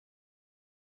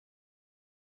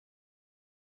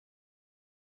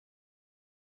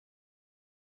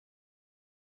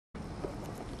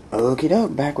Okie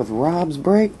doke, back with Rob's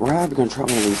break. Rob, you're going to try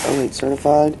one of these 08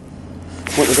 certified.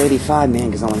 Went with 85, man,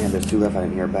 because I only had those two left. I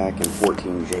didn't hear back, and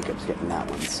 14 Jacobs getting that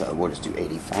one. So we'll just do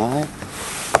 85.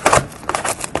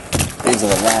 These are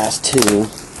the last two.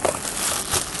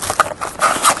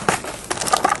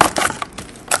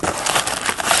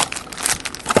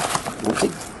 Let's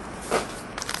see.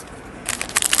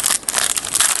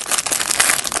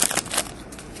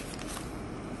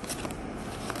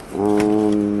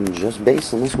 Just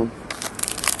base on this one.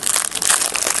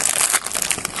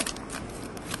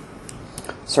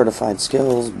 Certified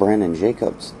Skills, Brandon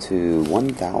Jacobs to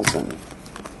 1,000.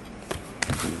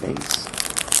 Base.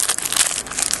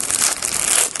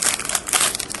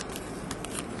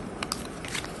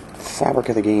 Fabric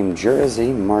of the Game jersey,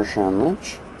 Marshawn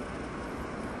Lynch.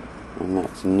 And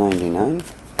that's 99.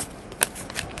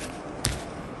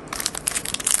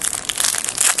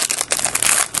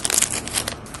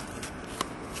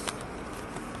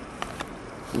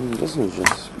 This is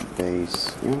just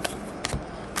base, yeah.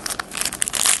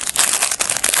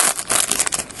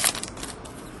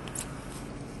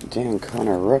 Dan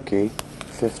Connor rookie,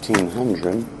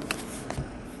 1,500.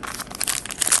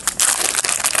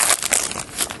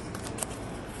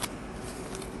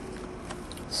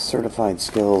 Certified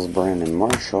Skills, Brandon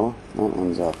Marshall. That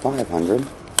one's 500.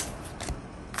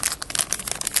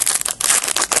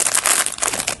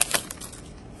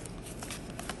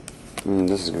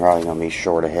 This is probably going to be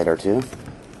short a hit or two.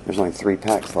 There's only 3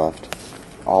 packs left.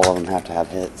 All of them have to have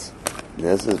hits.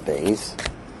 This is base.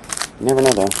 You never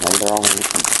know though. Maybe they're all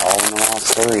in the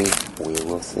last 3. We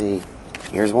will see.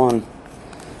 Here's one.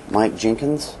 Mike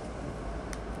Jenkins.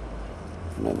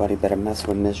 Nobody better mess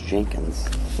with Miss Jenkins.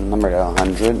 Numbered to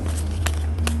 100.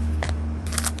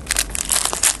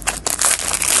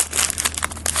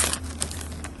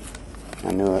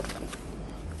 I knew it.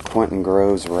 Quentin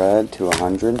Groves red to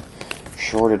 100.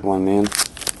 Shorted one, man. I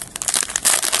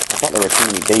thought there were too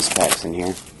many base packs in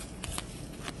here.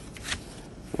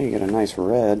 Oh, you got a nice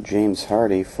red James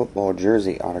Hardy football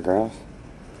jersey autograph.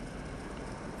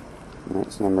 And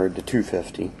that's numbered to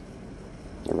 250.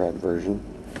 The red version.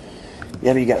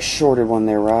 Yeah, but you got a shorted one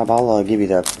there, Rob. I'll give you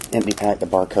the empty pack, the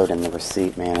barcode, and the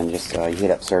receipt, man, and just you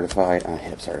hit up hit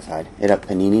up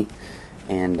Panini,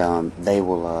 and they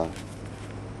will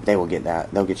get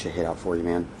that. They'll get you a hit out for you,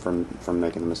 man, from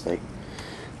making the mistake.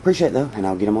 Appreciate it though, and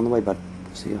I'll get them on the way, bud.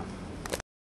 See ya.